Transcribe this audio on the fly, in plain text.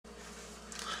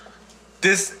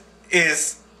This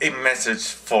is a message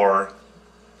for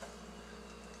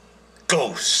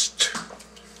Ghost.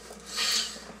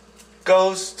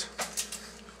 Ghost,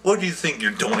 what do you think you're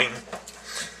doing?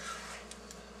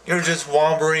 You're just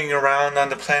wandering around on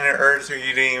the planet Earth, or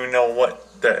you didn't even know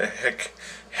what the heck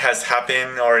has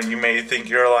happened, or you may think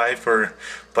you're alive,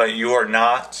 but you are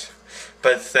not.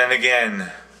 But then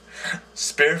again,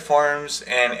 spirit forms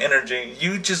and energy,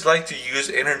 you just like to use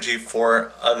energy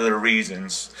for other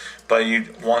reasons, but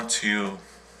you want to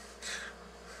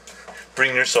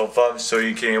bring yourself up so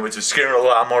you can be able to scare a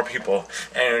lot more people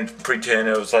and pretend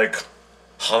it was like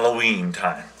Halloween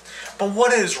time. But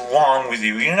what is wrong with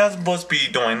you? You're not supposed to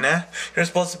be doing that. You're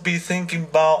supposed to be thinking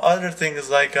about other things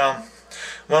like,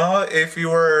 well, if you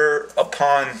were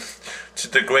upon to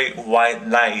the great white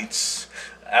lights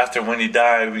after when you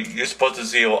die, you're supposed to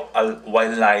see a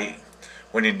white light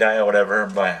when you die or whatever,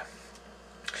 but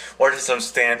what are some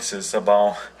stances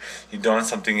about you doing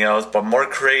something else but more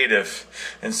creative,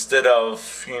 instead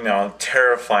of, you know,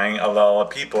 terrifying a lot of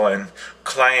people and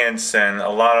clients and a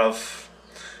lot of,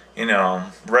 you know,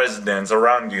 residents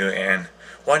around you? And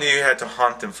what do you have to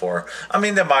haunt them for? I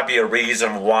mean, there might be a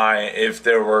reason why, if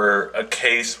there were a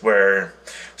case where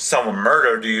someone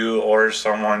murdered you or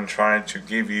someone trying to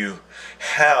give you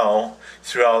hell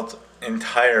throughout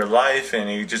entire life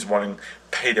and you just want to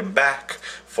pay them back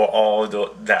for all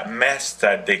that mess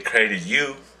that they created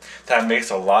you. That makes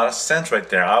a lot of sense right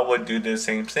there. I would do the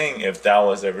same thing if that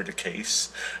was ever the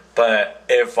case. But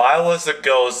if I was a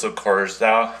ghost, of course,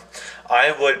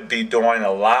 I would be doing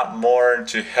a lot more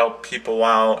to help people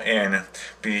out and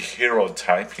be hero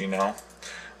type, you know,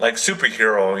 like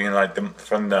superhero, you know, like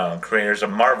from the creators of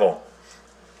Marvel.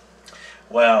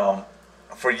 Well,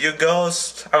 for you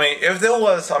ghosts, I mean, if there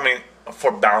was, I mean,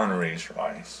 for boundaries,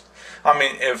 right? I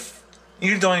mean, if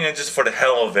you're doing it just for the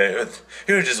hell of it,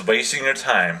 you're just wasting your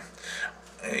time.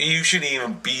 You shouldn't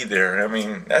even be there. I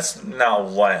mean, that's not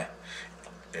what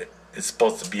it's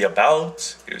supposed to be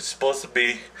about. You're supposed to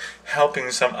be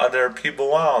helping some other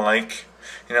people out, like,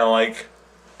 you know, like,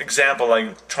 example,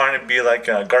 like trying to be like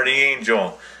a guardian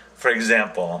angel, for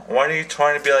example. Why are you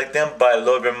trying to be like them, but a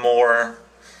little bit more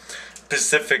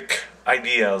specific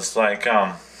ideas, like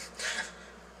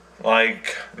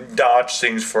dodge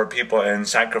things for people and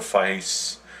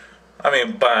sacrifice. I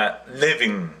mean, but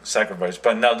living sacrifice,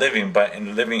 but not living, but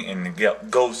living in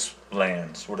ghost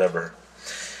lands, whatever.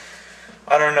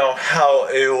 I don't know how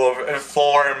it will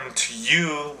inform to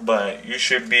you, but you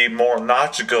should be more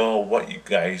logical what you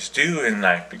guys do in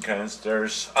life, because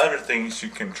there's other things you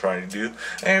can try to do.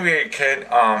 Maybe it could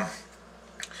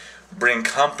bring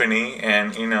company,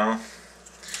 and you know,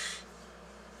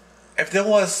 if there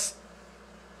was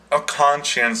a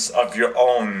conscience of your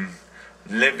own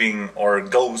living or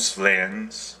ghost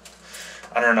lands,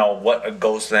 I don't know what a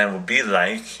ghost land would be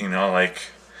like, you know, like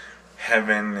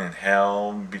heaven and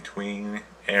hell between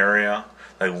area,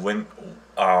 like when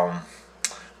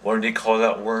what do they call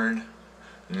that word?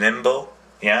 Limbo?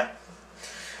 Yeah.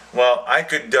 Well, I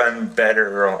could done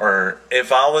better, or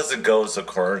if I was a ghost, of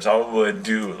course, I would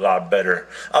do a lot better.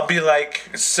 I'll be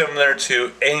like similar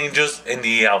to Angels in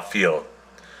the Outfield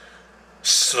 /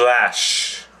 The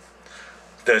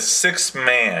Sixth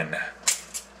Man.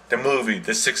 The movie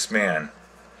The Sixth Man.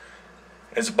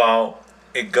 It's about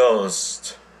a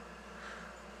ghost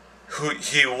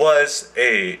he was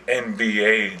a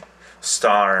NBA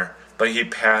star, but he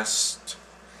passed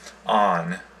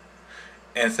on,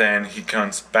 and then he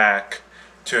comes back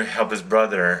to help his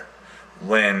brother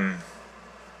win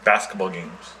basketball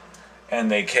games,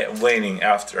 and they kept waiting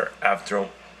after,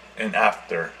 you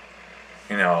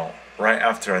know, right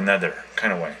after another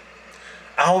kind of way.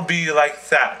 I would be like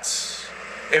that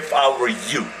if I were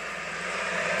you.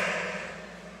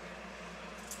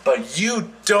 But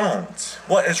you don't.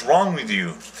 What is wrong with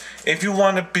you? If you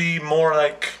want to be more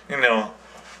like, you know,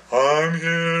 I'm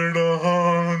here to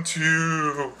haunt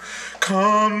you,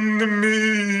 come to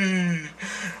me,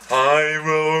 I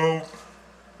will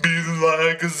be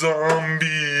like a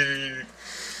zombie.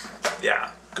 Yeah,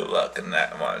 good luck in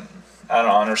that one. I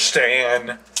don't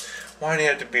understand. Why do you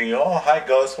have to be, oh, hi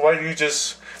ghost, why do you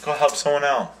just go help someone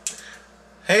out?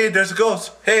 Hey, there's a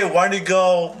ghost. Hey, why do you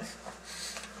go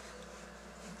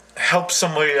help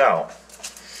somebody out?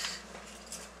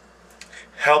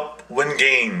 Help win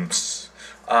games.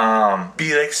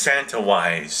 Be like Santa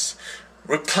wise.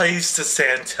 Replace the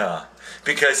Santa,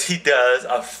 because he does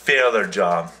a failure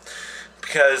job.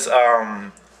 Because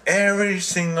every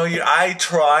single year I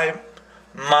try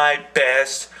my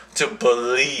best to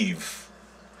believe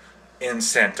in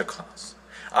Santa Claus.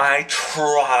 I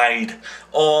tried.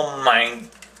 Oh my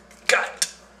God.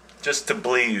 just to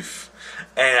believe.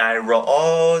 And I wrote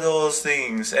all those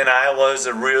things, and I was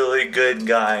a really good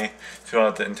guy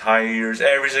throughout the entire years,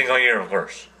 every single year, of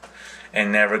course,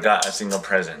 and never got a single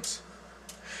present.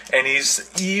 And he's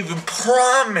even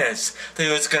promised that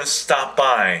he was going to stop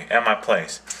by at my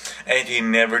place, and he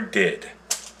never did.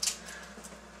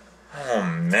 Oh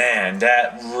man,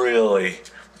 that really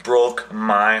broke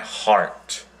my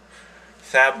heart.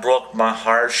 That broke my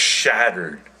heart,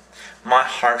 shattered. My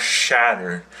heart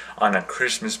shattered on a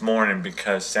Christmas morning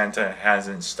because Santa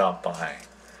hasn't stopped by.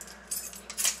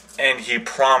 And he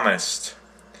promised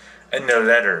in the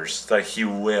letters that he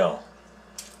will.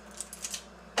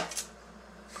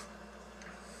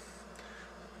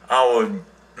 I would,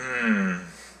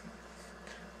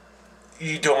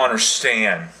 you don't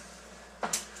understand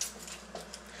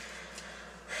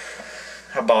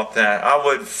about that. I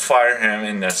would fire him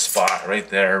in the spot right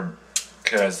there,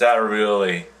 because that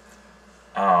really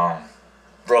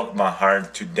broke my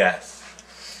heart to death,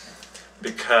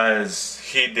 because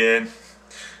he did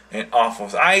an awful.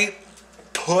 I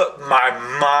put my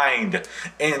mind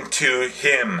into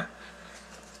him.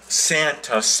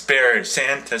 Santa spirit,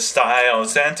 Santa style,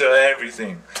 Santa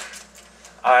everything.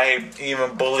 I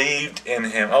even believed in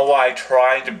him. Oh, I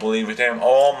tried to believe in him.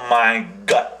 Oh my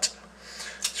gut.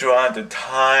 Throughout the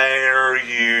entire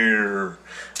year.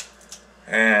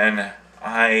 And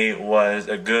I was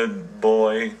a good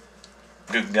boy,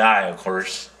 good guy, of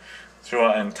course,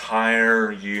 throughout an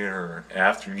entire year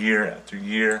after year,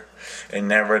 and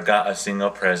never got a single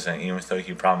present, even though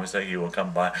he promised that he would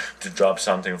come by to drop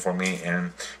something for me,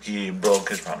 and he broke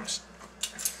his promise.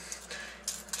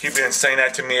 He's been saying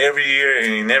that to me every year,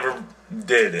 and he never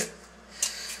did it.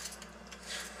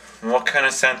 What kind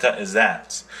of Santa is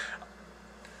that?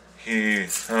 He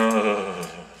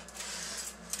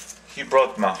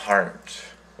broke my heart.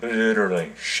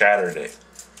 Literally shattered it.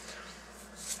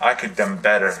 I could have done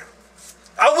better.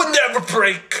 I would never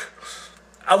break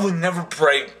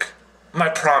my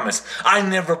promise. I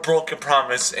never broke a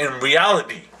promise in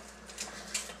reality.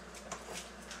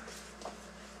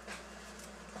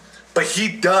 But he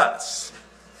does.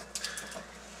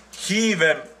 He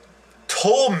even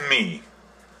told me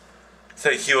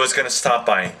that he was going to stop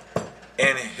by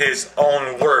in his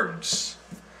own words.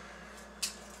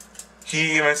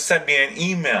 He even sent me an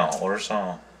email or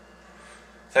so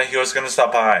that he was going to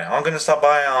stop by. I'm going to stop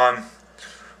by on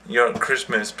your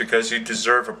Christmas because you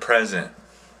deserve a present.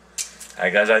 I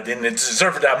guess I didn't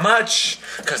deserve it that much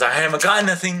because I haven't got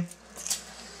nothing.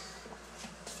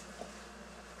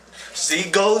 See,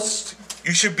 Ghost,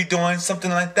 you should be doing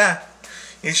something like that.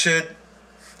 You should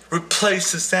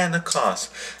replace the Santa Claus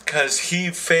because he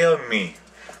failed me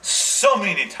so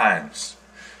many times.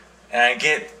 And I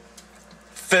get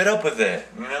fed up with it,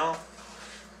 you know?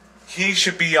 He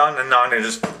should be on the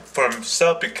notice for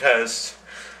himself because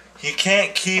he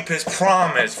can't keep his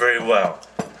promise very well.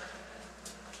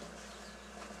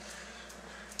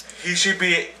 He should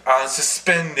be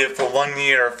suspended for 1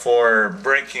 year for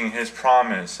breaking his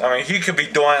promise. I mean, he could be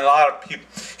doing a lot of people.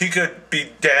 He could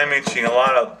be damaging a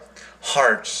lot of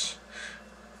hearts.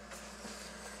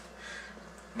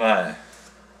 But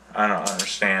I don't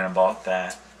understand about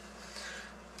that.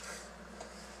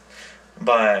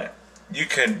 But you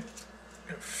could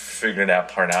figure that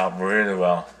part out really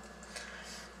well.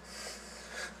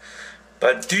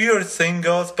 But do your thing,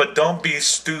 Ghost, but don't be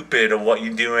stupid of what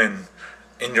you're doing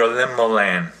in your limbo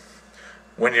land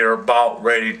when you're about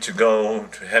ready to go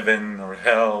to heaven or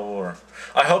hell. Or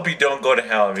I hope you don't go to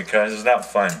hell because it's not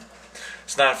fun.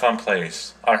 It's not a fun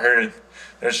place. I heard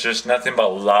there's just nothing but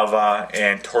lava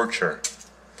and torture.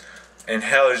 And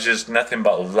hell is just nothing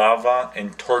but lava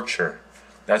and torture.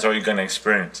 That's all you're going to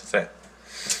experience. That's it.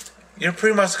 You're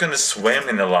pretty much going to swim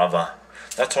in the lava.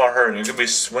 That's what I heard. You're going to be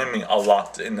swimming a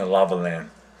lot in the lava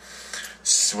land.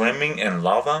 Swimming in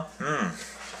lava?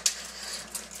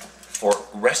 For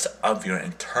rest of your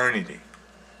eternity.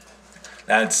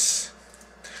 That's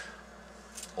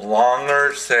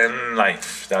longer than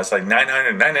life. That's like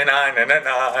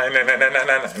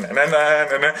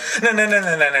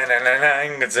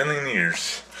 999 gazillion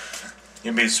years.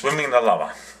 You'll be swimming in the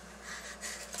lava.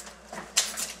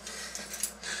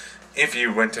 If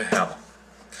you went to hell.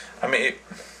 I mean,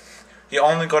 you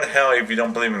only go to hell if you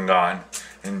don't believe in God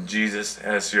and Jesus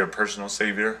as your personal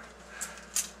Savior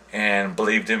and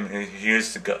believed Him. He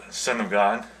is the Son of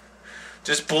God.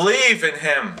 Just believe in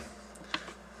Him.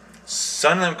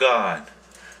 Son of God.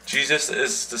 Jesus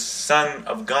is the Son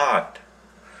of God.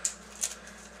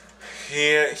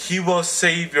 He will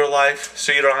save your life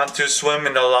so you don't have to swim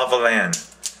in the lava land,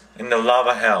 in the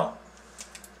lava hell.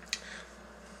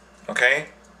 Okay?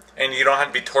 And you don't have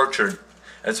to be tortured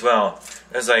as well.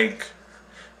 It's like,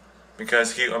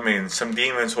 because some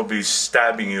demons will be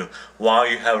stabbing you while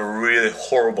you have a really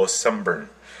horrible sunburn.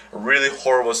 A really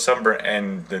horrible sunburn,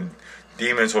 and the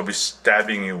demons will be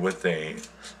stabbing you with a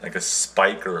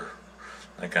spike, or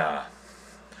like a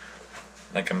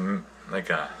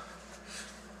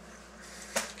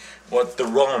what the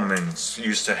Romans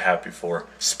used to have before,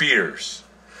 spears.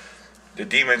 The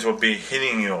demons will be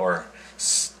hitting you, or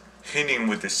hitting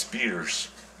with the spears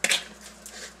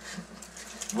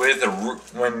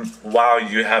while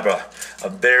you have a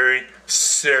very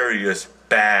serious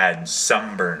bad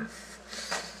sunburn.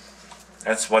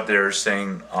 That's what they're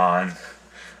saying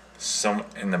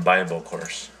in the Bible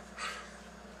course.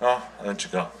 Oh, I'll let you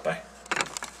go. Bye.